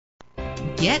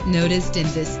get noticed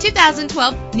in this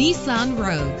 2012 Nissan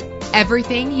Rogue.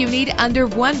 Everything you need under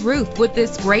one roof with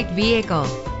this great vehicle.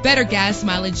 Better gas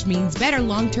mileage means better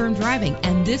long-term driving,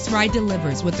 and this ride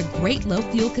delivers with a great low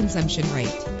fuel consumption rate.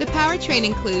 The powertrain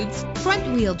includes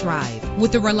front-wheel drive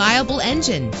with a reliable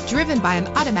engine driven by an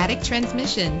automatic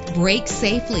transmission. Brake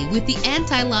safely with the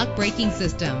anti-lock braking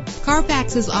system.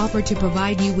 Carfax is offered to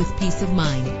provide you with peace of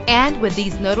mind. And with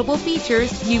these notable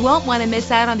features, you won't want to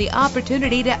miss out on the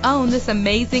opportunity to own this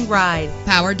amazing ride.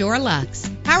 Power door locks,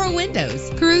 power windows,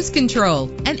 cruise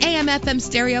control, an AM/FM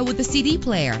stereo with a CD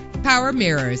player, power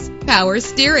mirrors, power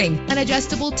steering, an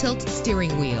adjustable tilt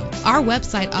steering wheel. Our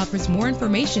website offers more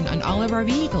information on all of our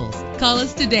vehicles. Call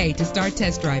us today to start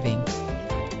test driving.